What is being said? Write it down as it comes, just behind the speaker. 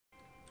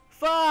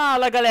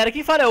Fala galera,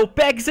 quem fala é o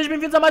Peg, sejam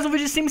bem-vindos a mais um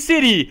vídeo de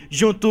SimCity,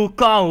 junto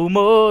com o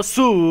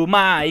moço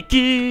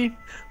Mike.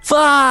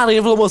 Fala,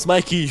 eu moço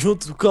Mike,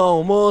 junto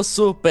com o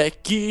moço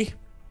Peck.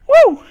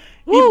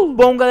 E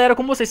bom galera,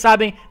 como vocês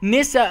sabem,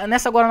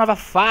 nessa agora nova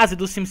fase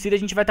do SimCity a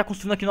gente vai estar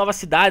construindo aqui novas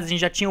cidades. A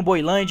gente já tinha o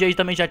Boilândia, aí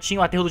também já tinha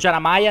o aterro do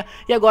Jaramaia.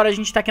 E agora a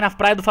gente tá aqui na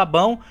Praia do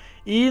Fabão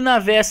e na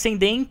Véia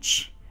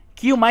Ascendente,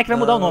 que o Mike vai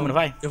mudar o nome, não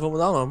vai? Eu vou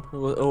mudar o nome,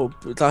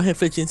 eu tava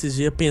refletindo esses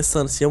dias,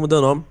 pensando se ia mudar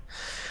o nome.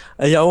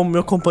 Aí o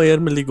meu companheiro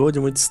me ligou de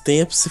muitos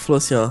tempos e falou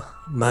assim, ó: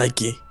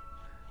 Mike,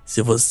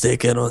 se você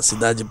quer uma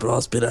cidade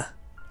próspera,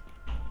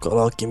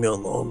 coloque meu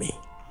nome.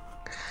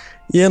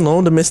 E o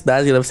nome da minha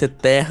cidade vai ser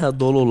Terra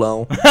do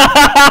Lulão.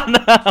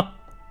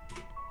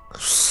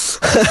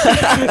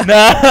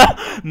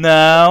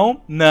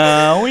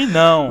 Não e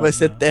não. Vai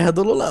ser Terra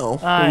do Lulão.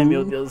 Ai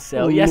meu Deus do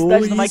céu. E a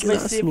cidade do Mike vai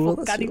ser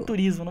focada em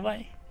turismo, não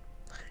vai?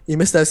 E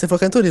minha cidade vai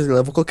focar em turismo,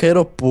 galera. Eu vou colocar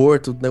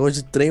aeroporto, negócio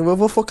de trem, eu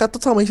vou focar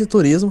totalmente em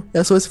turismo. E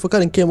a sua vai se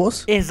focar em quê,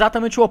 moço?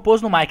 Exatamente o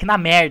oposto do Mike, na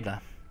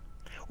merda.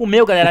 O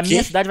meu, galera, a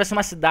minha cidade vai ser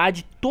uma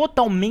cidade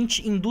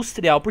totalmente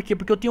industrial. Por quê?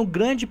 Porque eu tenho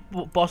grandes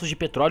poços de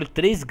petróleo,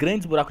 3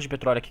 grandes buracos de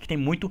petróleo aqui, que tem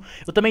muito.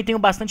 Eu também tenho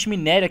bastante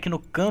minério aqui no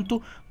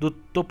canto do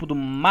topo do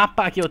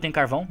mapa. Aqui eu tenho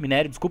carvão,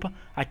 minério, desculpa,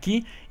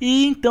 aqui.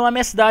 E então a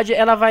minha cidade,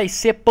 ela vai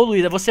ser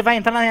poluída. Você vai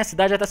entrar na minha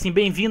cidade e vai estar assim: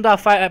 bem-vindo à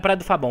Praia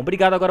do Fabão.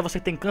 Obrigado, agora você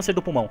tem câncer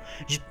do pulmão.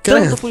 De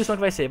tanta poluição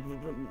que vai ser.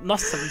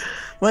 Nossa.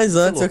 Mas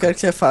antes eu quero que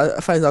você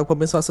faz algo pra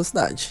abençoar a sua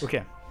cidade. O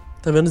quê?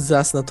 Tá vendo o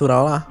desastre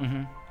natural lá?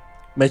 Uhum.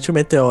 Mete um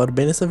meteoro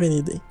bem nessa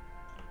avenida aí.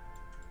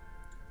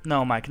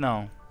 Não, Mike,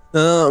 não.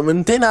 Não, mas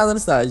não tem nada na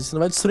cidade. Você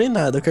não vai destruir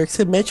nada. Eu quero que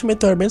você mete um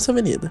meteoro bem nessa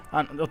avenida.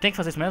 Ah, eu tenho que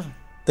fazer isso mesmo?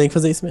 Tem que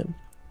fazer isso mesmo.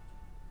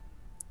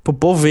 Pro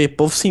povo ver, pro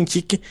povo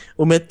sentir que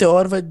o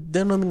meteoro vai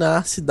denominar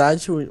a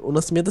cidade, o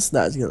nascimento da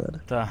cidade,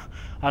 galera. Tá.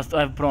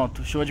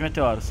 Pronto, chuva de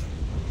meteoros.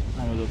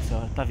 Ai meu Deus do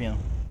céu, tá vindo.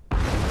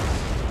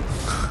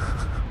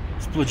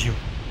 Explodiu.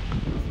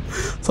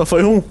 Só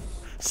foi um?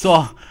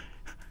 Só.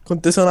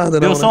 Aconteceu nada, não.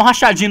 Deu só um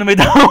rachadinho no meio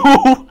da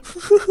rua.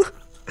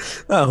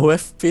 A rua é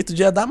feita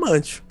de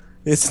adamantio.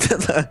 Esse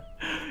detalhe.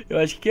 Eu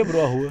acho que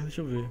quebrou a rua, deixa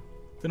eu ver.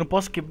 Eu não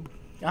posso quebrar.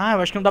 Ah, eu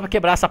acho que não dá pra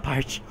quebrar essa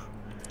parte.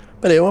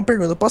 Pera aí, uma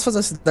pergunta. Eu posso fazer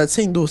a cidade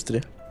sem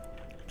indústria?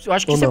 Eu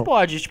acho que você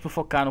pode, tipo,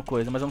 focar no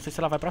coisa, mas eu não sei se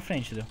ela vai pra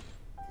frente, entendeu?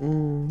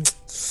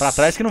 Pra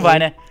trás que não vai,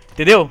 né?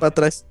 Entendeu? Pra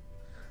trás.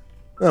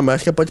 Não, mas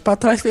acho que pode ir pra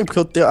trás também,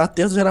 porque a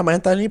terra do Jaramaia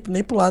não tá nem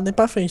pro lado nem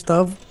pra frente.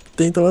 Tava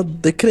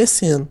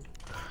decrescendo.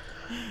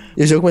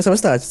 E eu já vou começar a minha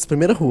cidade, essa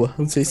primeira rua.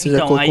 Não sei se você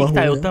já colocou a rua.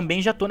 Então, aí tá, eu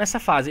também já tô nessa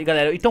fase. E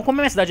galera, então como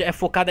a minha cidade é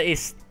focada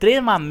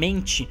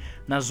extremamente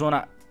na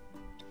zona...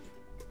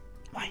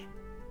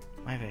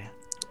 Vai, véia.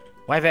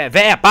 Vai,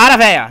 véia, para,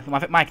 véia.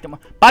 Mike,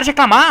 para de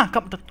reclamar.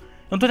 Eu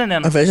não tô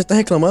entendendo. A véia já tá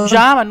reclamando?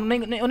 Já,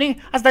 mas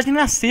a cidade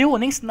nem nasceu,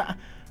 nem...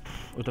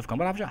 Eu tô ficando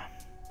bravo já.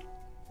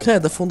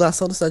 Credo, a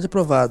fundação da cidade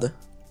aprovada.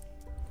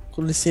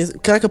 Com licença.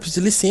 Caraca, eu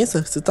preciso de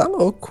licença, você tá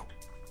louco.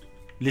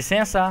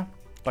 Licença.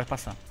 Pode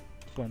passar.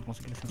 Pô, não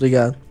consegui licença.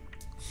 Obrigado.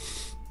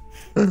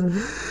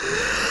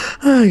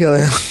 Ai,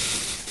 galera.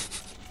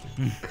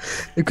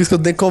 É com isso que eu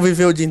tenho que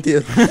conviver o dia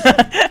inteiro.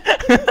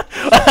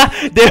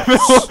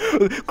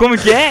 Como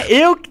que é?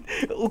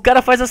 O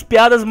cara faz as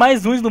piadas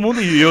mais ruins do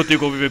mundo e eu tenho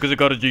que conviver com esse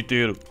cara o dia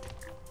inteiro.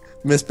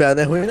 Minhas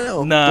piadas é ruim,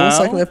 não. Não. Todo mundo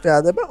sabe que minha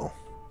piada é bom.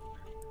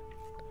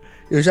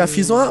 Eu já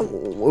fiz uma...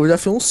 Eu já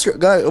fiz um...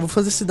 Galera, eu vou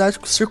fazer cidade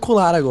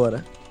circular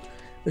agora.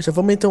 Eu já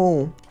vou meter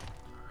uma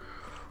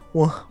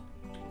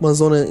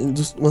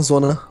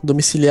zona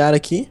domiciliar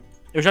aqui.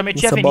 Eu já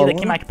meti a avenida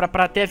aqui, Mike,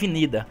 pra ter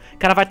avenida. O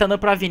cara vai estar andando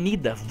pra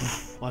avenida.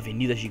 Uma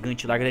avenida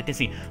gigante lá, daí tem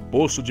assim: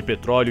 Poço de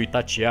Petróleo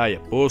Itatiaia,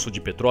 Poço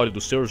de Petróleo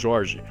do Seu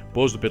Jorge,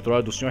 Poço de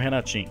Petróleo do Senhor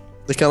Renatinho.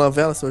 Daquela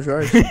novela, Seu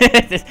Jorge?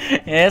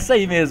 É essa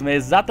aí mesmo, é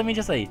exatamente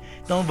essa aí.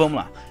 Então vamos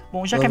lá.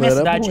 Bom, já que a minha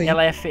cidade,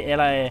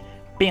 ela é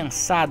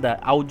pensada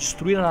ao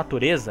destruir a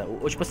natureza,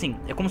 ou tipo assim,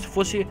 é como se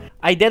fosse...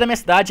 A ideia da minha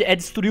cidade é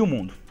destruir o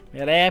mundo.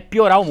 Ela é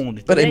piorar o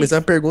mundo. Peraí, mas é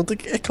uma pergunta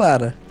que é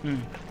clara.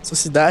 Sua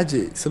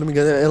cidade, se eu não me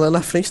engano, ela é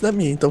na frente da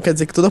minha. Então quer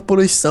dizer que toda a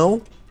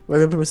poluição vai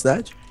vir pra minha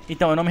cidade?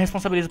 Então, eu não me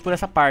responsabilizo por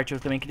essa parte. Eu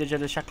também queria já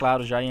deixar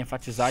claro já e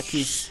enfatizar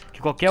que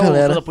qualquer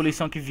outra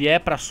poluição que vier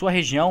pra sua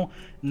região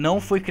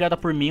não foi criada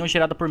por mim ou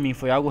gerada por mim.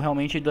 Foi algo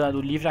realmente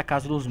do livre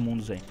acaso dos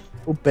mundos aí.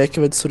 O Peck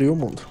vai destruir o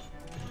mundo.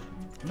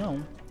 Não.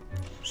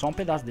 Só um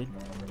pedaço dele.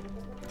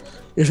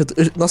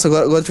 Nossa,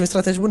 agora eu tive uma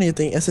estratégia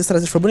bonita, hein? Essa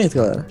estratégia foi bonita,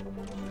 galera.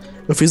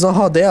 Eu fiz uma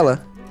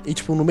rodela e,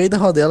 tipo, no meio da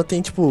rodela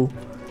tem, tipo,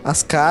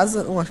 as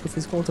casas... Não, acho que eu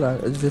fiz o contrário.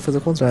 Eu devia fazer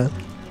o contrário.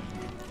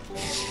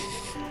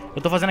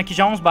 Eu tô fazendo aqui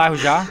já uns bairros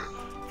já.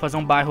 Vou fazer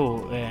um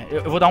bairro...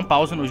 eu vou dar um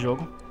pause no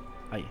jogo.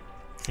 Aí.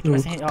 Isso aqui vai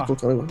ser...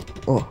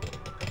 Ó.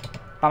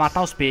 Pra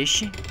matar os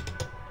peixes.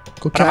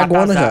 Coloquei a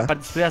agona já. Pra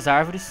destruir as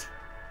árvores.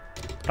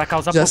 Pra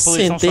causar já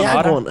poluição sonora.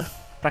 Agona.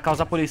 Pra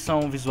causar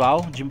poluição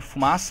visual, de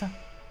fumaça.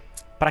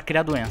 Pra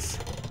criar doença.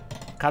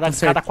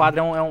 Cada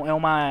quadro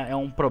é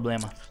um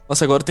problema.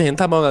 Nossa, agora o terreno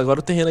tá bom. Agora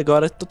o terreno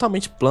agora é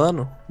totalmente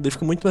plano. Daí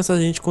fica muito mais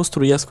fácil a gente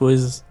construir as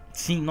coisas.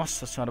 Sim,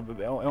 nossa senhora.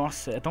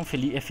 É tão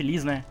feliz, é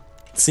feliz, né?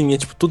 Sim, é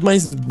tipo tudo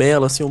mais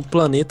belo, assim, o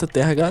planeta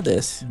Terra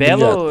agradece.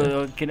 Belo,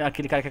 Obrigado.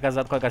 aquele cara que é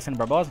casado com a Graciane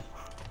Barbosa?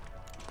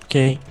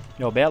 Quem?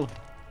 É o Belo?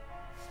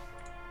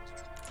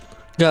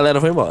 Galera,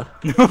 vai embora.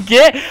 O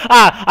quê?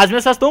 Ah, as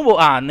minhas estão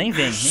boas. Ah, nem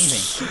vem, nem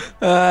vem.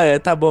 Ah, é,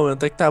 tá bom mesmo,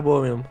 até que tá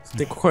bom mesmo. Você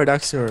tem que concordar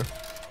com o senhor.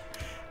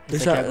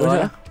 Esse aqui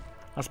agora,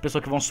 as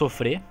pessoas que vão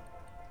sofrer.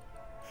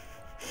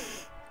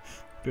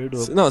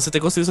 Perdoa. Não, você tem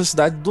que construir sua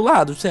cidade do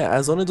lado.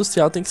 A zona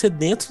industrial tem que ser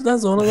dentro da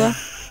zona da...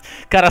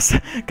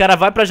 Cara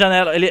vai pra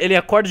janela, ele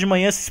acorda de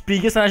manhã, se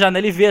espreguiça na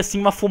janela e vê assim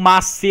uma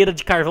fumaceira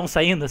de carvão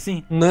saindo,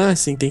 assim. Não,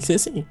 assim, tem que ser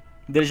assim.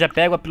 Ele já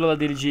pega a pílula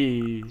dele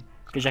de...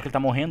 Porque já que ele tá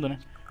morrendo, né?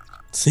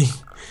 Sim.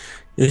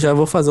 Eu já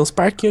vou fazer uns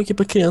parquinhos aqui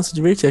pra criança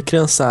divertir, a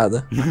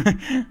criançada.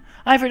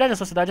 Ah, é verdade, a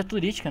sua cidade é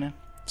turística, né?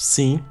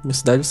 Sim, minha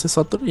cidade vai ser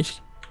só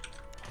turística.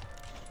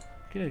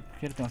 Queria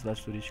ter uma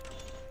cidade turística.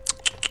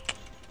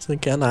 Você não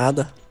quer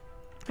nada.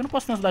 Por que eu não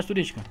posso ter uma cidade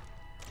turística?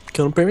 Porque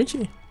eu não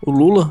permiti. O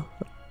Lula,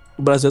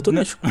 o Brasil é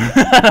turístico.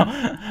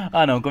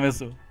 Ah, não,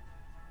 começou.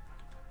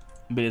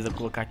 Beleza, vou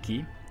colocar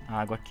aqui,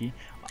 a água aqui.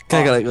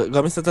 Cara, galera,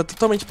 agora você tá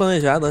totalmente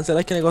planejado. Antes era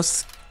aquele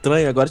negócio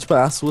estranho. Agora, tipo,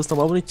 as ruas estão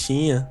mal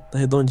bonitinhas, tá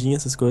redondinha,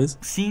 essas coisas.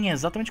 Sim, é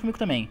exatamente comigo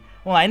também.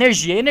 Vamos lá,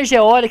 energia. Energia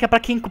eólica é pra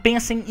quem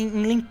pensa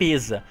em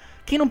limpeza.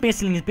 Quem não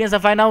pensa em limpeza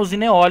vai na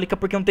usina eólica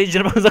porque não tem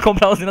dinheiro pra você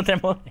comprar a usina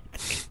termoelétrica.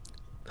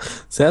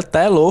 Você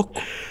tá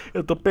louco.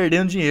 Eu tô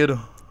perdendo dinheiro.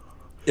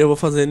 Eu vou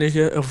fazer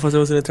energia, eu vou fazer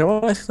usina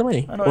termoelétrica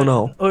também. Ou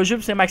não? Ô,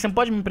 Gil, você, Mike, você não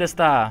pode me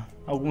emprestar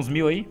alguns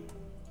mil aí?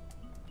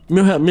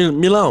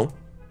 Milão?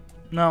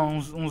 Não,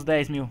 uns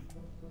 10 mil.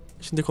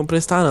 A gente não tem como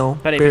prestar, não.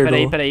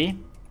 Peraí.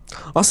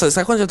 Nossa,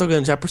 sabe quanto eu tô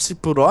ganhando já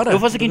por hora? Eu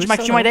vou fazer o seguinte,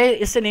 Mike, tinha uma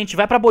ideia excelente.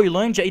 Vai pra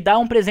Boilândia e dá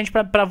um presente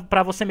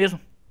pra você mesmo.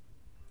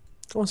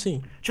 Como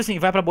assim? Tipo assim,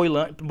 vai pra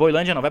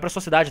Boilândia não, vai pra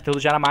sua cidade, Terra do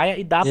Jaramaia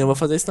e dá... Eu vou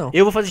fazer isso não.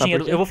 Eu vou fazer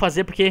dinheiro, eu vou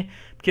fazer porque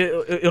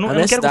eu não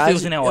quero construir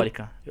usina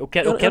eólica. Eu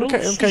quero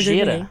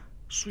sujeira.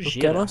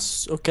 Sujeira.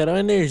 Eu quero uma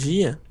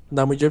energia. Não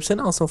dá muito dinheiro pra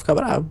você não, senão fica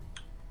bravo.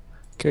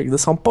 Quero dar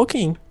só um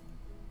pouquinho.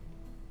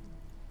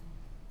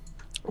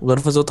 Agora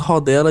eu vou fazer outra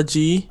rodela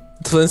de...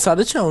 Tô fazendo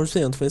estrada de chão, gente.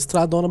 Não tô fazendo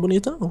estradona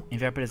bonita, não.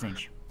 Enviar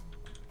presente.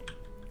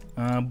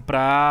 Aí,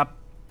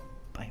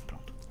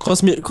 pronto.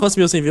 Quantos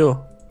mil você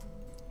enviou?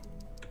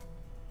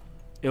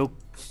 Eu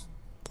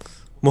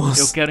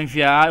quero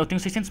enviar... Eu tenho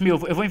 600 mil,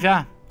 eu vou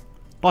enviar.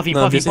 Pode vir,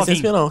 não, pode vir.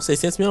 600 mil não,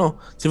 600 mil não.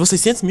 Se for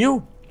 600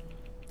 mil...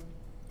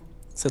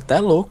 Você tá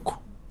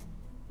louco.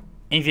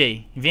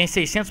 Enviei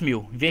 600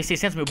 mil.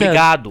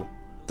 Obrigado.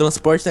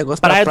 Transporte,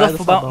 negócio Praia do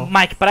Fabão.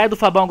 Mike, Praia do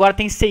Fabão agora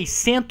tem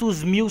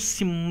 600 mil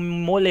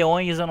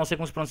simoleões. Eu não sei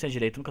como se pronuncia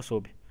direito, nunca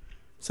soube.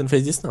 Você não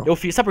fez isso, não? Eu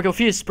fiz. Sabe por que eu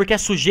fiz? Porque a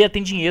sujeira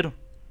tem dinheiro.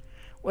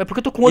 É porque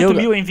eu tô com 8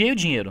 mil, eu enviei o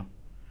dinheiro.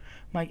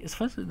 Mike,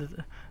 faz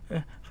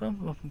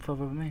por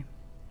favor pra mim.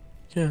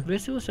 Vê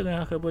se você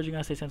acabou de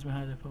ganhar 600 mil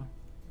reais. Pô.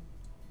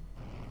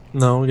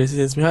 Não ganhei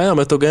 600 mil reais, não,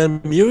 mas eu tô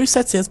ganhando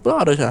 1.700 por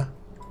hora já.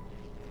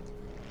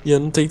 E eu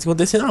não tenho que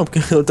acontecer, não, porque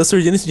não tá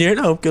surgindo esse dinheiro,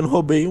 não, porque eu não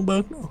roubei um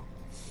banco, não.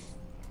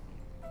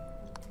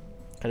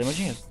 Cadê meu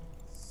dinheiro?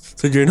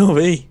 Seu dinheiro não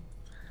veio?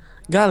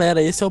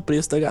 Galera, esse é o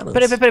preço da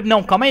ganância. Peraí.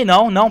 Não, calma aí,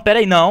 não.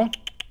 Peraí, não.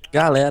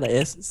 Galera,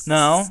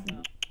 Não.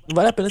 Não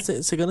vale a pena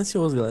ser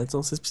ganancioso, galera.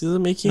 Então vocês precisam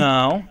meio que...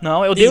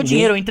 Não. Eu dei o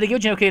dinheiro, eu entreguei o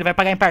dinheiro que ele vai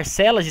pagar em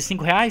parcelas de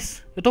 5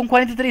 reais. Eu tô com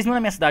 43 mil na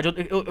minha cidade.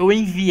 Eu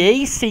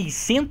enviei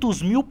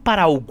 600 mil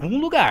para algum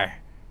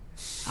lugar.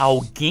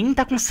 Alguém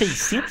tá com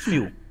 600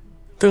 mil.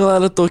 Então,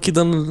 galera, eu tô aqui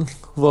dando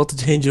volta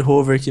de Range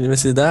Rover aqui na minha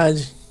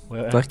cidade.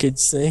 Plaquê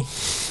de 100.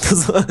 Tô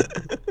zoando.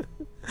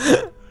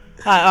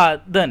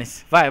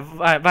 Dane-se. Vai.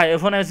 Eu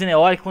vou na usina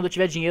eólica. Quando eu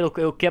tiver dinheiro,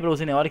 eu quebro a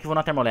usina eólica e vou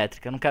na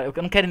termoelétrica.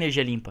 Eu não quero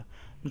energia limpa.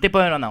 Não tem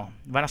problema, não.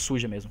 Vai na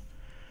suja mesmo.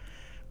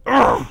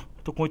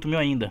 Tô com 8 mil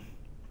ainda.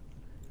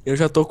 Eu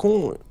já tô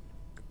com...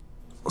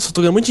 Nossa, eu tô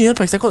ganhando muito dinheiro,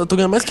 pai. Eu tô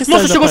ganhando mais que esse.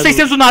 Nossa, chegou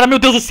 600 do nada, meu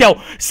Deus do céu.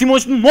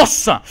 Simões,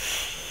 nossa.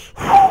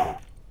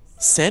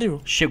 Sério?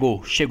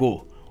 Chegou.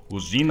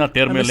 Usina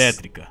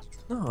termoelétrica.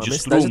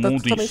 Destrua o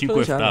mundo em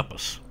 5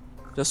 etapas.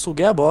 Já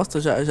suguei a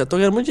bosta, já tô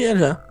ganhando muito dinheiro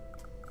já.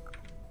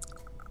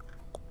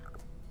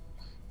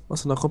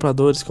 Nossa, não há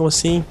compradores, como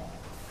assim?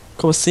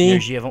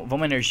 Energia,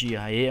 vamos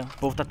energia. Aí, o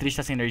povo tá triste,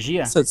 tá sem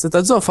energia? Você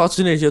tá dizendo falta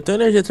de energia, eu tenho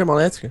energia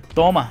termoelétrica.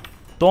 Toma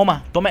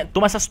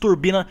essas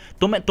turbinas,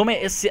 toma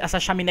essa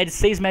chaminé de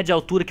 6 metros de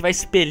altura que vai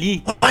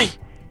expelir. Ai!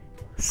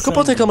 Por que eu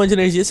posso reclamar de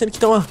energia sendo que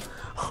tem uma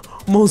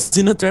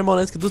usina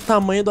termoelétrica do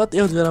tamanho do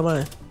aterro de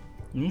Jaramaia?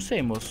 Não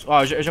sei, moço.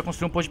 Ó, eu já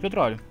construí um posto de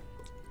petróleo.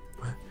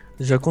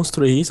 Já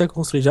construí, você vai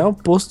construir já um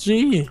posto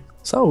de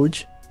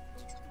saúde.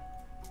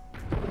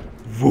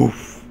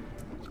 Vuf.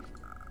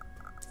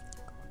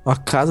 A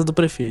casa do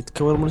prefeito,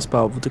 Câmara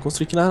Municipal. Vou ter que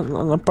construir aqui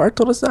na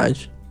porta da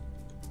cidade.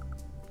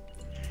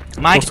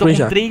 Mike, tô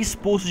com 3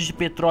 postos de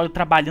petróleo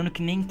trabalhando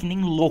que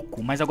nem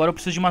louco. Mas agora eu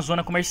preciso de uma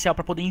zona comercial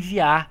pra poder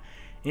enviar.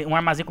 Um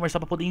armazém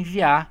comercial pra poder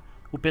enviar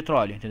o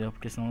petróleo, entendeu?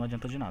 Porque senão não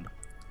adianta de nada.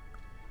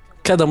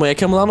 Cada mulher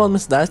quer mudar o nome da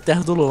cidade,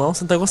 Terra do Lulão.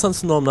 Você não tá gostando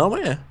desse nome, não,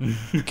 mulher?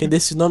 Quem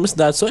decide o nome da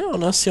cidade sou eu,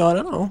 não é a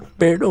senhora, não.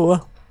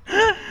 Perdoa.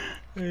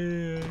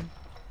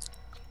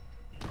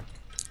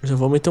 Já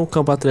vou meter um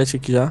campo atlético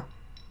aqui já.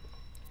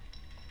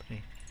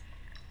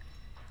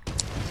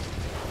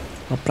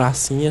 Uma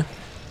pracinha.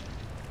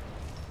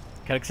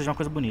 Quero que seja uma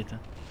coisa bonita.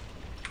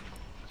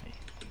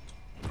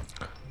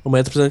 O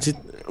metro precisando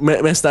de...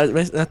 Minha cidade,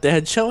 minha terra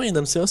é de chão ainda,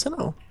 não sei você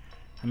não.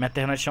 A minha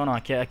terra não é de chão, não.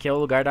 Aqui é o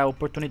lugar da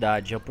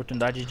oportunidade. É a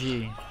oportunidade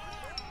de...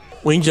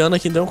 O indiano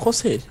aqui deu um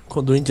conselho.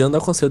 Quando o indiano dá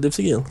um conselho, eu devo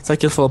seguir. Sabe o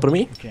que ele falou pra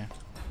mim? O quê?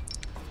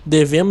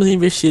 Devemos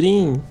investir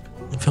em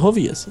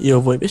ferrovias. E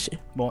eu vou investir.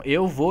 Bom,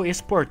 eu vou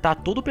exportar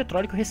todo o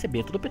petróleo que eu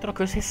receber. Todo o petróleo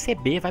que eu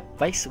receber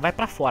vai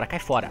pra fora, cai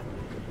fora.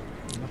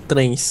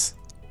 Trens.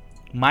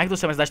 Mais do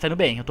céu, minha cidade tá indo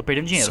bem. Eu tô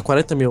perdendo dinheiro.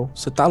 40 mil.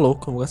 Você tá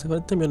louco. Eu não vou gastar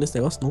 40 mil nesse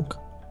negócio nunca.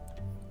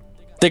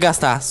 Tem que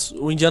gastar.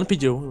 O indiano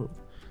pediu.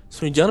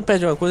 Se o indiano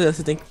pede uma coisa,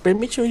 você tem que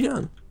permitir o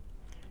indiano.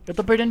 Eu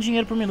tô perdendo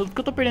dinheiro por minuto. Por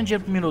que eu tô perdendo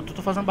dinheiro por minuto? Eu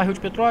tô fazendo barril de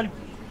petróleo.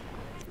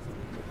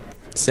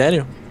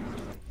 Sério?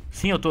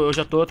 Sim, eu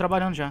já tô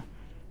trabalhando já.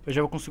 Eu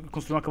já vou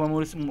construir uma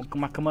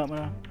cama...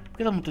 Por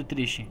que tá muito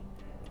triste?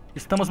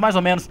 Estamos mais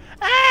ou menos...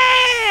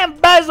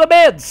 mais ou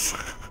menos!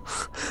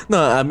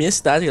 Não, a minha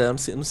cidade, galera,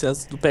 não sei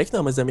as do PEC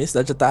não, mas a minha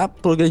cidade já tá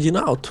progredindo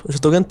alto. Eu já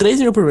tô ganhando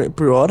 3 mil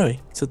por hora, velho.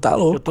 Você tá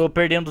louco. Eu tô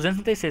perdendo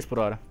 236 por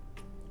hora.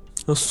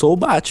 Eu sou o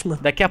Batman.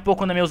 Daqui a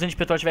pouco, quando a minha usina de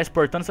petróleo estiver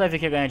exportando, você vai ver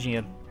que ia ganhar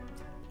dinheiro.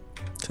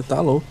 Você tá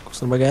louco.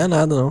 Você não vai ganhar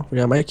nada, não. Vai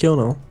ganhar mais que eu,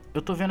 não.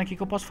 Eu tô vendo aqui o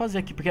que eu posso fazer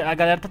aqui, porque a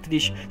galera tá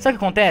triste. Sabe o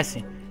que acontece?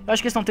 Eu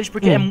acho que eles estão tristes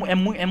porque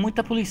é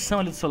muita poluição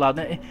ali do seu lado,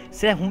 né?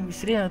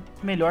 Seria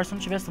melhor se não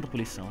tivesse tanta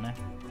poluição, né?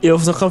 Eu vou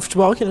fazer um campo de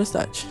futebol aqui na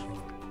cidade.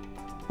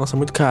 Nossa, é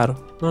muito caro.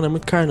 Não é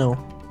muito caro, não.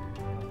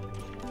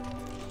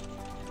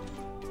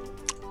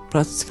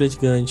 Praça de secreto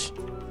grande.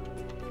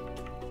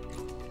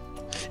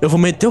 Eu vou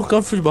meter um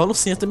campo de futebol no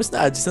centro da minha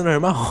cidade, isso é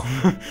normal.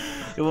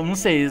 Eu não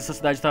sei, essa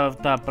cidade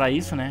tá pra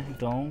isso, né?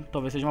 Então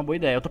talvez seja uma boa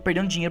ideia. Eu tô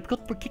perdendo dinheiro,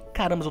 por que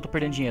caramba eu tô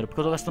perdendo dinheiro? Porque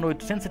eu tô gastando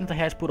 870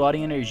 reais por hora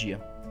em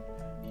energia.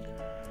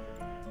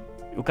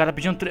 O cara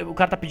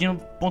tá pedindo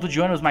ponto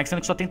de ônibus, Mike, sendo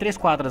que só tem 3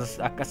 quadras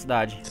a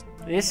cidade.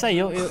 Esse aí,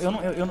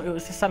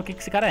 você sabe o que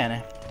esse cara é,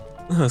 né?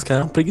 Esse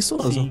cara é um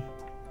preguiçoso. Sim.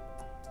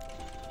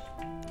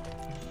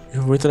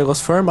 Eu vou ter um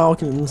negócio formal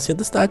aqui no centro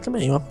da cidade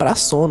também, uma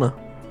praçona.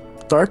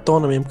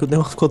 Tortona mesmo, porque o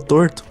negócio ficou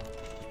torto.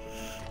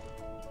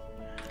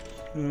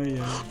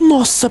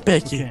 Nossa,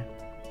 Peck!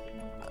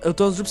 Eu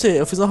tô dizendo pra você,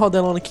 eu fiz uma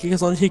rodelona aqui que a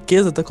questão de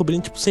riqueza tá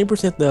cobrindo tipo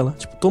 100% dela.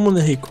 Tipo, todo mundo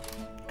é rico.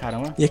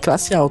 Caramba. E é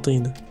classe alta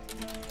ainda.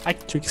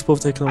 Aqui, deixa eu ver que esse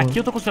povo tá reclamando. Aqui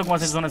eu tô construindo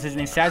algumas zonas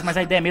residenciais, mas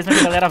a ideia mesmo é que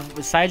a galera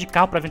saia de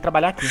carro pra vir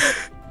trabalhar aqui.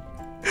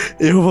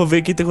 Eu vou ver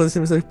o que tá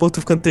acontecendo. Pô,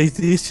 tô ficando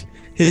triste.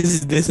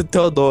 Residência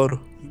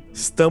Teodoro.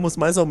 Estamos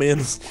mais ou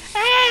menos.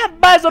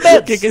 Mais ou menos!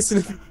 O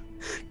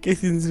que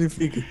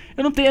significa?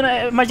 Eu não tenho,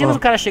 né? Imagina o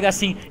cara chegar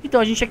assim. Então,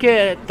 a gente aqui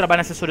trabalha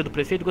na assessoria do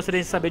prefeito.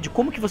 Gostaria de saber de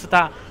como que você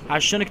tá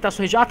achando que tá a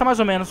sua região. Ah, tá mais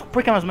ou menos.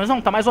 Por que mais ou menos?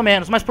 Não, tá mais ou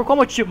menos. Mas por qual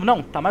motivo?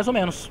 Não, tá mais ou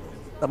menos.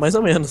 Tá mais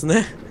ou menos,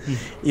 né?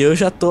 E eu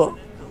já tô...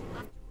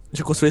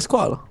 Já construí a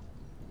escola.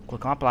 Vou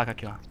colocar uma placa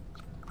aqui, ó.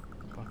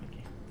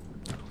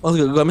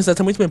 Agora a minha cidade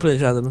tá muito bem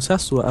planejada, não sei a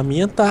sua. A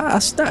minha tá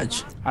a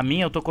cidade. A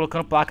minha, eu tô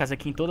colocando placas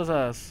aqui em todas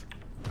as...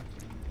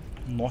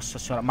 Nossa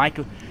senhora.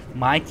 Mike,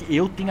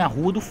 eu tenho a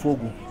Rua do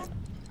Fogo.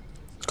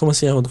 Como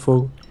assim a Rua do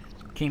Fogo?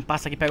 Quem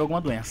passa aqui pega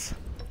alguma doença.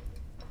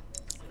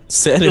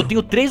 Sério? Eu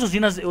tenho 3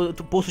 usinas,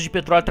 postos de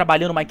petróleo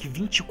trabalhando, Mike,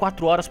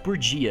 24 horas por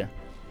dia.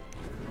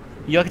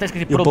 E olha que tá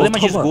escrito, problema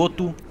de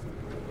esgoto.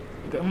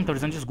 Tá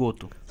precisando de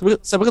esgoto.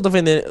 Sabe que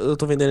eu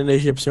tô vendendo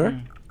energia pro senhor?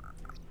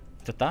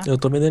 Você tá? Eu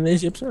tô vendendo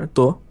energia pro senhor,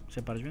 tô.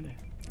 Você para de vender.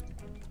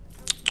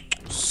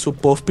 Se o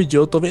povo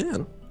pediu, eu tô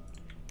vendendo.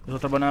 Eu tô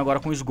trabalhando agora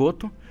com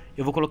esgoto.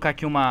 Eu vou colocar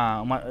aqui um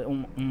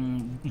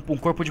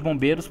corpo de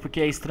bombeiros, porque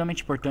é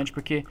extremamente importante,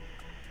 porque...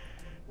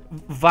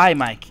 Vai,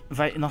 Mike.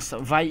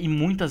 Vai e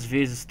muitas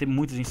vezes ter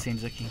muitos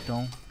incêndios aqui,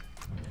 então...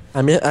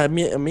 A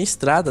minha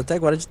estrada até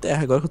agora é de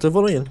terra, agora que eu tô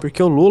evoluindo.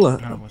 Porque o Lula,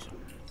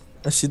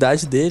 a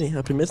cidade dele,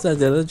 a primeira cidade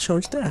dela era de chão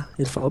de terra.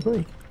 Ele falou pra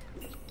mim.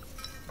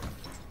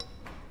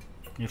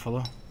 Ele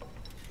falou?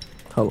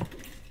 Falou.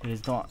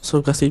 Beleza, então, ó.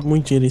 Só gastei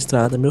muito dinheiro em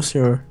estrada, meu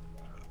senhor.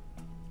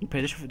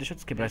 Peraí, deixa eu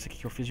desquebrar isso aqui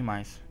que eu fiz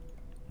demais.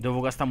 Eu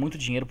vou gastar muito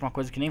dinheiro pra uma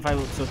coisa que nem vai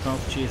ser tão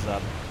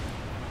utilizada.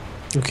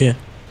 O quê?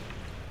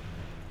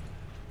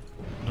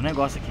 Do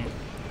negócio aqui.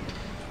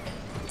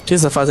 O que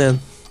você tá fazendo?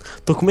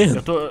 Tô com medo.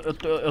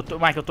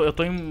 Mike, eu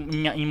tô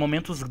em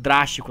momentos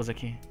drásticos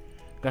aqui.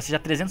 Gastei já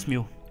 300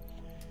 mil.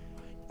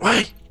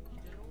 Uai!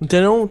 Não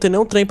tem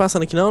nenhum trem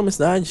passando aqui não na minha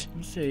cidade?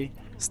 Não sei.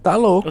 Você tá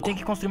louco. Eu tenho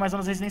que construir mais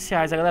zonas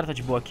residenciais. A galera tá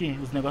de boa aqui?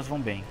 Os negócios vão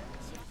bem.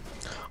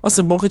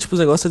 Nossa, é bom que tipo, os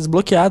negócios tá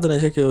desbloqueado, né?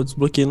 Já que eu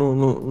desbloqueei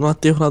no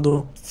aterro lá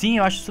do... Sim,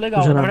 eu acho isso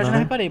legal. Na verdade eu não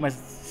reparei, mas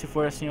se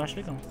for assim eu acho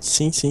legal.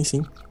 Sim.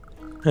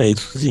 É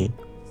isso, sim.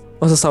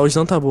 Nossa, a saúde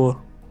não tá boa.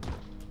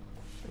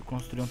 Eu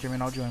construí um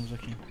terminal de ônibus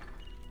aqui.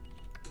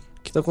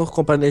 Que tá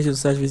comprando energia da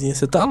cidade vizinha?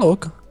 Você tá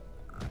louca.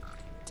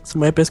 Essa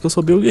mulher pensa que eu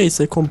sou Bill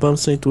Gates, aí comprando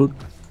sem tudo.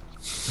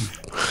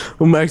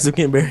 O Mark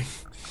Zuckerberg.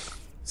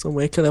 Essa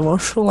mulher quer levar um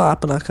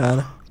chulapa na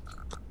cara.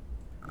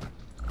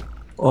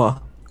 Ó.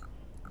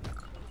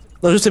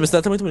 Não, José, minha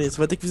cidade tá muito bonita. Você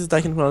vai ter que visitar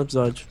aqui no final do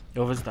episódio.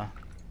 Eu vou visitar.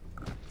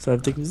 Você vai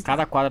ter que visitar.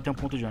 Cada quadra tem um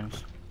ponto de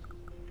ônibus.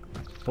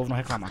 O povo não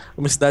reclamar.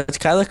 Uma cidade,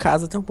 cada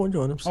casa tem um ponto de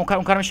ônibus. Um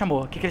cara me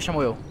chamou. O que ele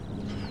chamou eu?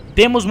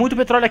 Temos muito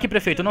petróleo aqui,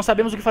 prefeito. Não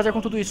sabemos o que fazer com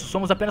tudo isso.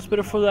 Somos apenas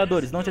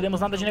perfuradores. Não entendemos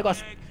nada de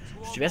negócio.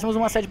 Se tivéssemos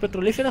uma sede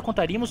petrolífera,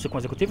 contaríamos com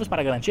executivos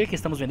para garantir que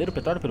estamos vendendo o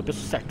petróleo pelo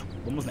preço certo.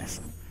 Vamos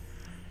nessa.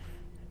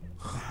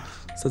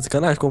 Você tá de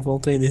sacanagem comprar um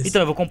trem desse?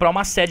 Então, eu vou comprar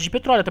uma sede de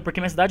petróleo, até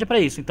porque minha cidade é pra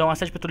isso. Então, a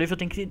sede petrolífera eu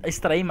tenho que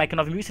extrair, Mike,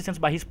 9.600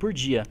 barris por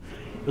dia.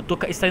 Eu tô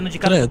extraindo de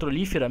cada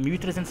petrolífera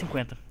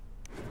 1.350.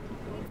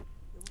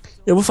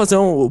 Eu vou fazer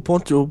o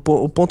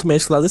ponto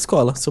médico lá da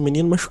escola. Se o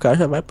menino machucar,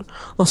 já vai pra...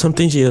 Nossa, eu não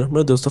tenho dinheiro.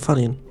 Meu Deus, tô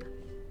falindo.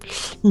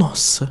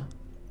 Nossa.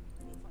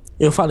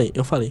 Eu falei.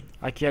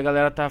 Aqui a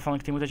galera tá falando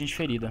que tem muita gente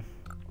ferida.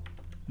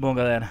 Bom,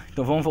 galera,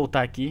 então vamos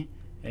voltar aqui.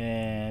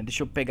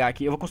 Deixa eu pegar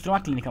aqui. Eu vou construir uma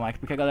clínica, Mike,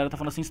 porque a galera tá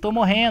falando assim, estou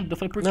morrendo. Eu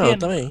falei, por quê? Não, eu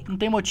também. Não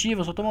tem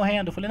motivo, eu só tô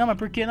morrendo. Eu falei, não, mas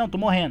por que não? Tô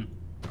morrendo.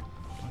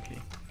 Ok.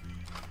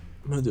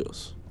 Meu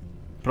Deus.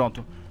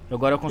 Pronto.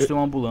 Agora eu construí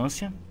uma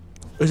ambulância.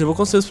 Eu já vou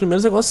construir os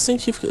primeiros negócios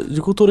científicos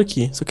de cultura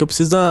aqui. Só que eu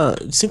preciso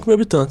de 5.000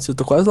 habitantes. Eu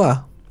tô quase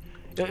lá.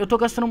 Eu tô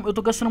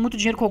gastando muito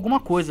dinheiro com alguma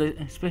coisa.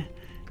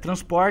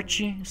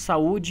 Transporte,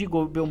 saúde,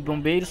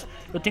 bombeiros.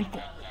 Eu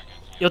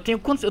tenho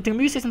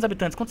 1.600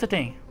 habitantes. Quanto você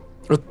tem?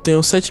 Eu tenho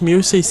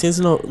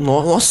 7.600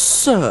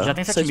 Nossa! Já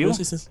tem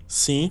 7.000?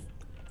 Sim.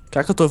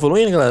 Caraca, eu tô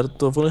evoluindo, galera. Eu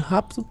tô evoluindo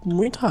rápido,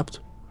 muito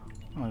rápido.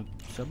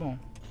 Isso é bom.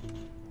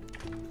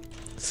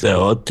 Isso é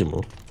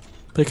ótimo.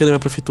 Pra cadê minha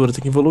prefeitura?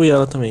 Tem que evoluir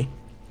ela também.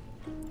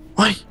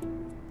 Ai!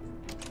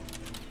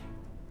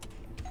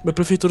 Minha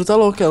prefeitura tá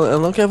louca, ela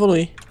não quer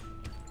evoluir.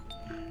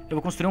 Eu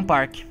vou construir um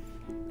parque.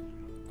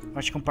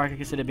 Acho que um parque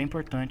aqui seria bem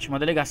importante. Uma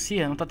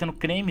delegacia não tá tendo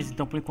cremes,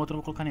 então por enquanto eu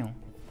não vou colocar nenhum.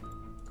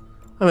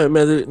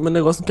 Meu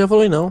negócio não quer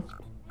evoluir, não.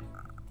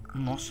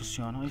 Nossa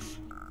senhora, olha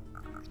isso.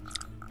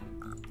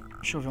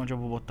 Deixa eu ver onde eu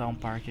vou botar um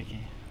parque aqui.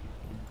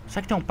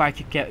 Será que tem um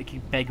parque que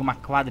pegue uma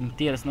quadra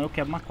inteira? Senão eu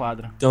quebro uma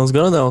quadra. Tem uns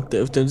grandão.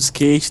 Tem um de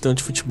skate, tem um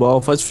de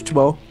futebol. Faz de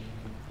futebol.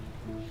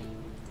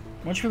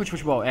 Onde fica o de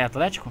futebol? É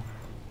Atlético?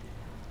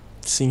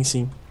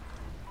 Sim.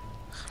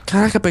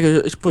 Caraca,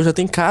 tipo, já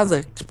tem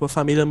casa. Tipo, a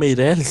família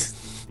Meirelles.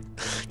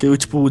 Que,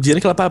 tipo, o dinheiro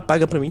que ela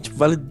paga pra mim, tipo,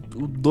 vale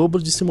o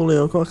dobro de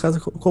Simulão, que é uma casa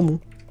comum.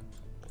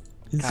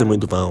 Isso é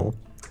muito bom.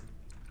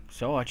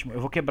 Isso é ótimo.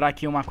 Eu vou quebrar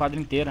aqui uma quadra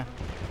inteira.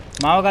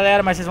 Mal,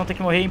 galera, mas vocês vão ter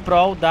que morrer em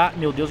prol da...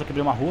 Meu Deus, eu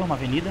quebrei uma rua, uma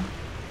avenida.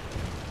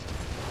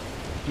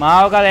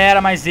 Mal,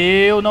 galera, mas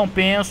eu não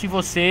penso em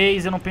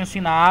vocês, eu não penso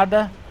em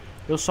nada.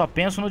 Eu só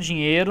penso no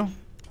dinheiro.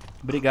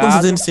 Obrigado.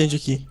 Tá dando incêndio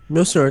aqui.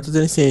 Meu senhor, tá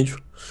dando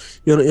incêndio.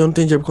 Eu não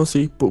tenho dinheiro pra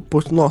conseguir...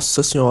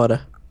 Nossa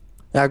senhora.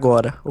 É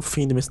agora, o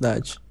fim da minha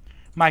cidade.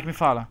 Mike, me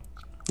fala.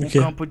 Um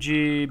campo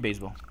de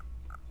beisebol.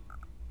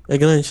 É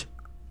grande?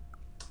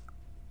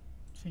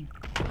 Sim.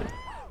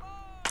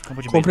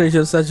 Campo de Compra energia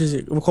da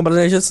cidade. Eu vou comprar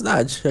energia da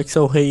cidade, já que você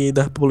é o rei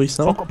da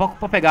poluição.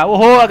 Pode pegar.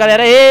 Uhul,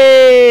 galera.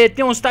 Ê,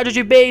 tem um estádio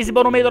de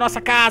beisebol no meio da nossa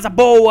casa.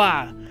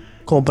 Boa!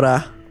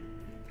 Comprar.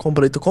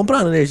 Comprei, tô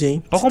comprando energia,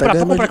 hein? Pode comprar.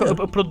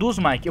 Eu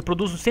produzo, Mike. Eu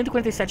produzo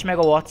 147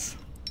 megawatts.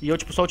 E eu,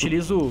 tipo, só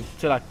utilizo,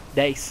 sei lá,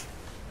 10.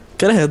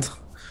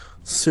 Credo.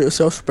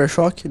 Seu super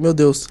choque? Meu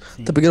Deus.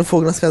 Sim. Tá pegando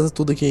fogo nas casas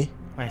tudo aqui.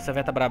 Ué, essa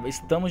velha tá braba.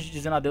 Estamos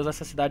dizendo adeus a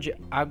essa cidade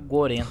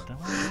agorenta.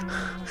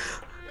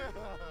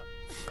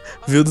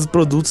 Viu dos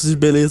produtos de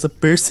beleza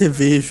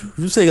Percevejo.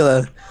 Viu isso aí,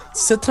 galera?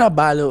 Se você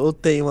trabalha ou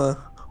tem uma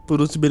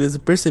produto de beleza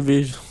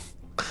Percevejo,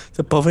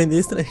 você pode vender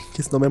esse trem,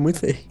 que esse nome é muito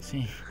feio.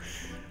 Sim.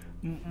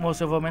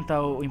 Moço, eu vou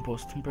aumentar o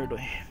imposto, me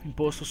perdoe.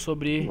 Imposto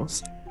sobre...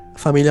 Nossa.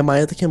 Família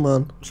Maia tá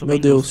queimando. Meu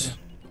Deus.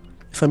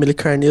 E família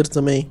Carneiro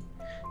também.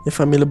 E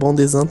família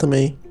Bondezan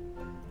também.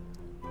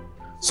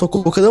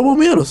 Socorro, cadê o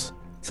bombeiros?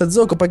 Você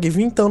dizendo que eu paguei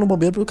 20 no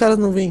bombeiro pro cara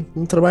não vir,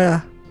 não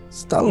trabalhar.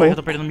 Você tá louco. Mike, eu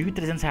tô perdendo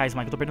R$1.300,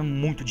 Mike. Eu tô perdendo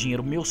muito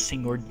dinheiro. Meu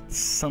senhor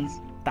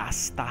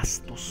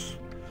Santastastos.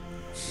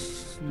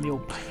 Meu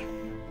pai.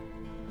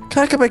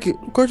 Caraca, Mike,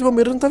 o corpo de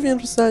bombeiro não tá vindo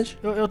pra cidade.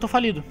 Eu tô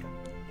falido.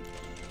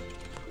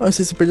 Ah,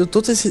 você perdeu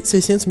todos esses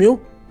 600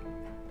 mil?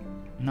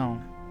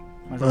 Não.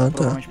 Mas eu vou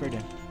provavelmente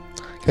perder.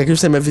 Quer que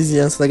você minha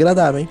vizinhança tá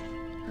agradável, hein?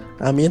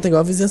 A minha tá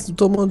igual a vizinhança do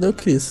todo mundo deu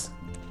Cris.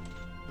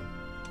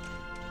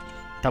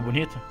 Tá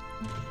bonito?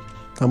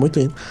 Tá muito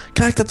lindo.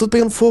 Caraca, tá tudo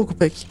pegando fogo,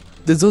 Peck.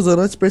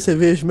 Desodorante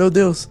percevejo, meu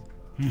Deus.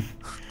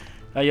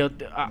 Aí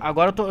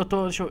agora eu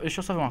tô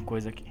deixa eu só ver uma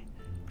coisa aqui.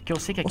 Porque eu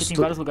sei que aqui tem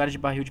vários lugares de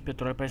barril de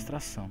petróleo pra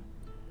extração.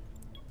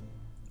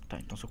 Tá,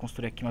 então se eu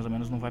construir aqui mais ou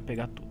menos não vai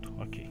pegar tudo,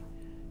 ok.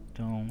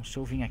 Então se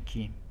eu vir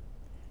aqui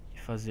e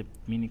fazer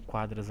mini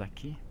quadras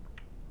aqui.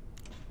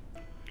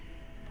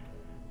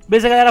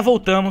 Beleza, galera,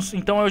 voltamos.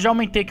 Então eu já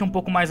aumentei aqui um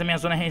pouco mais a minha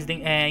zona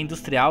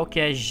industrial, que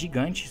é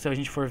gigante. Se a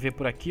gente for ver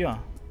por aqui, ó,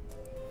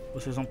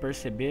 vocês vão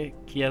perceber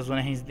que a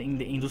zona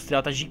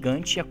industrial tá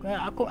gigante.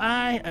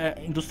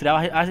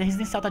 A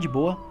residencial tá de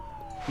boa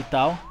e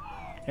tal.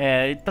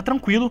 Tá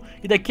tranquilo.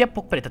 E daqui a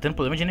pouco... Peraí, tá tendo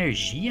problema de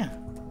energia?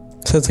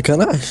 Você é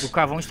sacanagem? O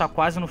carvão está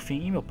quase no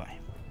fim. Ih, meu pai.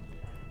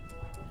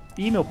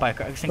 Ih, meu pai,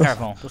 sem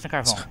carvão. Tô sem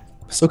carvão.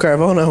 Seu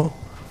carvão não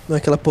é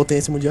aquela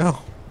potência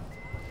mundial?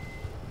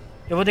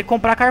 Eu vou ter que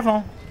comprar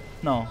carvão.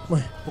 Não.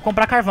 Ué. Vou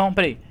comprar carvão,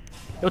 peraí.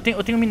 Eu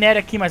tenho minério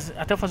aqui, mas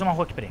até eu fazer uma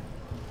rua aqui, peraí.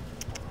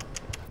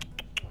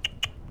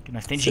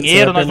 Nós tem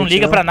dinheiro, nós não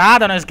liga pra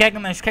nada, nós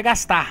quer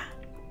gastar.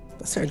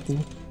 Tá certo, né?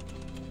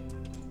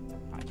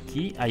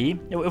 Aqui, aí.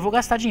 Eu vou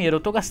gastar dinheiro.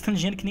 Eu tô gastando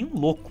dinheiro que nem um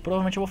louco.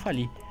 Provavelmente eu vou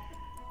falir.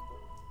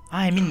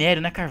 Ah, é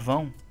minério, não é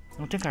carvão.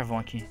 Eu não tenho carvão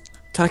aqui.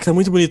 Caraca, tá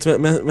muito bonito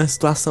minha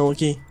situação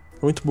aqui. Tá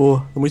muito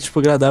boa. Tá muito, tipo,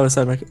 agradável,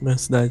 sabe, minha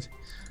cidade.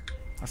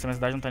 Nossa, minha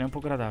cidade não tá nem um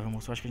pouco agradável,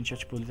 moço. Eu acho que a gente é,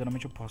 tipo,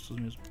 literalmente opostos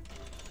mesmo.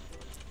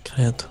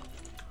 Credo.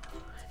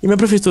 E minha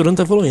prefeitura não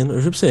tá evoluindo, eu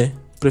juro pra você.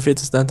 O prefeito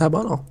da cidade não tá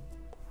bom, não.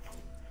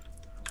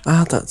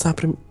 Ah, tá.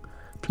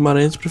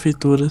 Primária entre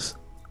prefeituras.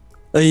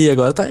 Aí,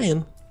 agora tá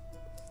indo.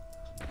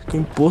 Com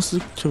imposto,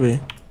 deixa eu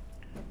ver.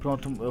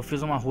 Pronto, eu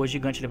fiz uma rua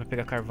gigante ali pra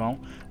pegar carvão.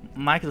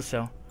 Mike do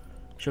céu.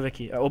 Deixa eu ver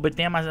aqui.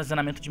 Obtém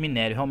armazenamento de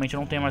minério. Realmente eu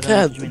não tenho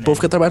armazenamento de O minério. povo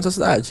quer trabalhar na sua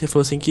cidade. Ele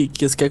falou assim que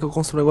eles querem que eu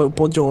construa um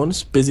ponto de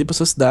ônibus, ir pra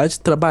sua cidade,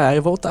 trabalhar e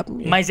voltar pra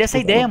mim. Mas essa é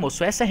a ideia,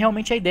 moço. Essa é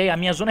realmente a ideia. A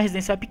minha zona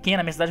residencial é pequena,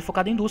 a minha cidade é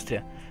focada em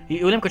indústria. E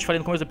eu lembro que eu te falei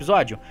no começo do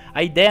episódio?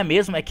 A ideia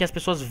mesmo é que as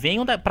pessoas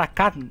venham pra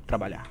cá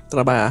trabalhar.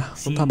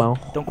 Sim. Então tá bom.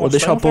 Então vou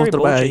deixar o povo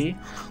trabalhar aí.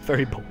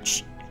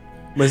 Ferryboat.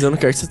 Mas eu não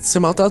quero que você seja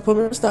maltratado pela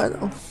minha cidade,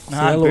 não.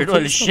 Ah, me perdoa.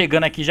 Ele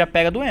chegando aqui já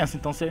pega a doença,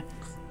 então você...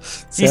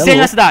 Você Incêndio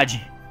na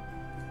cidade.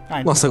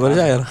 Ah, então nossa, agora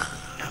já era.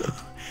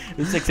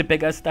 Eu sei que você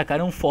pegar e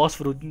tacar um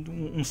fósforo,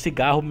 um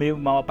cigarro meio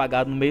mal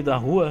apagado no meio da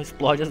rua,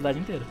 explode a cidade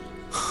inteira.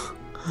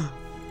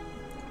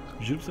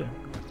 Juro pra você.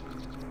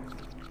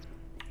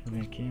 Deixa eu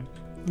ver aqui.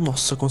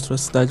 Nossa, construiu uma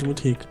cidade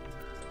muito rica.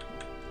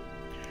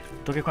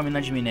 Tô aqui com a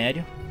mina de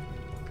minério.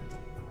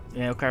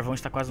 O carvão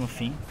está quase no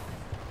fim.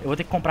 Eu vou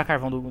ter que comprar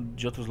carvão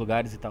de outros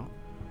lugares e tal.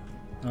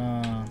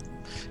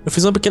 Eu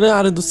fiz uma pequena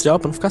área industrial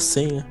pra não ficar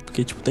sem, né?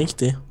 Porque, tipo, tem que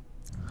ter.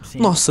 Sim.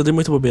 Nossa, dei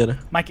muita bobeira.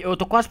 Mike, eu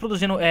tô quase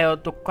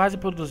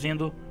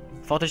produzindo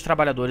falta de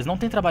trabalhadores. Não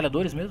tem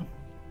trabalhadores mesmo?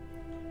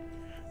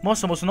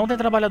 Moço, não tem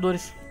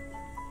trabalhadores.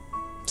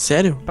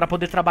 Sério? Pra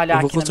poder trabalhar eu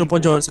aqui. Vou construir um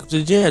ponto de ônibus. Você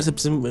precisa de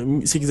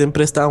dinheiro. Se quiser me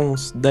emprestar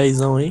uns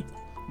 10 aí.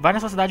 Vai na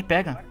sua cidade e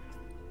pega.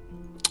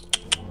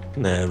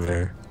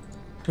 Never.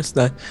 Minha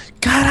cidade.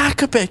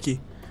 Caraca, Peck!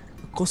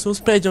 Eu construí uns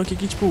prédios aqui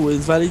que, tipo,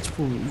 eles valem,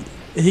 tipo,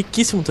 é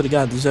riquíssimo, tá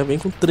ligado? Já vem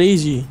com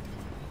 3 de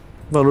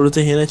valor do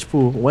terreno, é, tipo,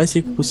 o mais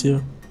rico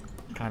possível.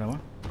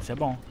 Caramba, isso é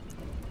bom.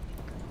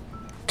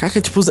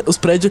 Caraca, tipo, os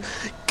prédios...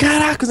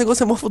 Caraca, o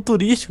negócio é mó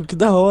futurístico, que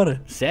da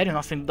hora. Sério?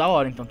 Nossa, tá indo da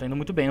hora, então tá indo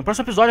muito bem. No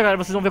próximo episódio, galera,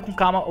 vocês vão ver com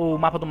calma o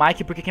mapa do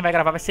Mike, porque quem vai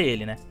gravar vai ser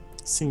ele, né?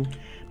 Sim.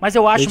 Mas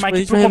eu acho, tipo,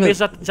 Mike, que pro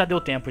começo já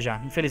deu tempo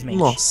já, infelizmente.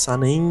 Nossa,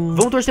 nem...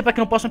 Vamos torcer pra que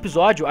no próximo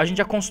episódio a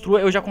gente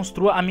eu já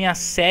construa a minha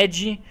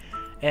sede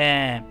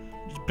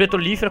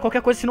petrolífera,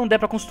 qualquer coisa que não der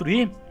pra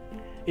construir,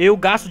 eu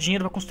gasto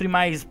dinheiro pra construir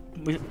mais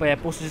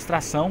postos de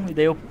extração, e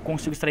daí eu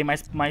consigo extrair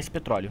mais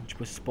petróleo.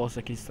 Tipo esses postos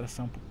aqui de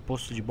extração,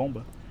 postos de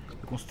bomba.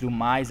 Eu construo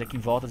mais aqui em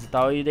voltas e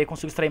tal, e daí eu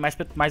consigo extrair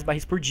mais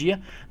barris por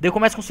dia. Daí eu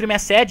começo a construir minha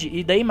sede,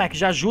 e daí, Mike,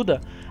 já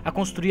ajuda a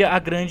construir a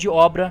grande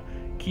obra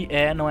que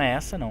não é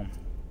essa, não.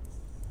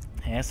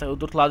 É essa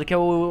do outro lado, que é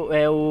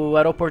o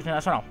aeroporto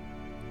internacional.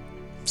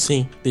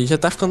 Sim, ele já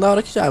tá ficando da hora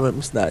aqui já,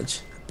 minha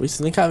cidade. Por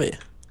isso nem caber.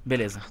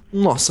 Beleza.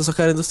 Nossa, sua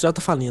cara industrial tá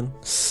falindo.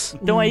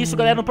 Então é isso,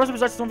 galera. No próximo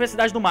episódio vocês vão ver a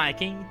cidade do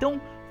Mike, hein?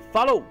 Então,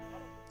 falou!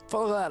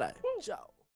 Falou, galera. Tchau.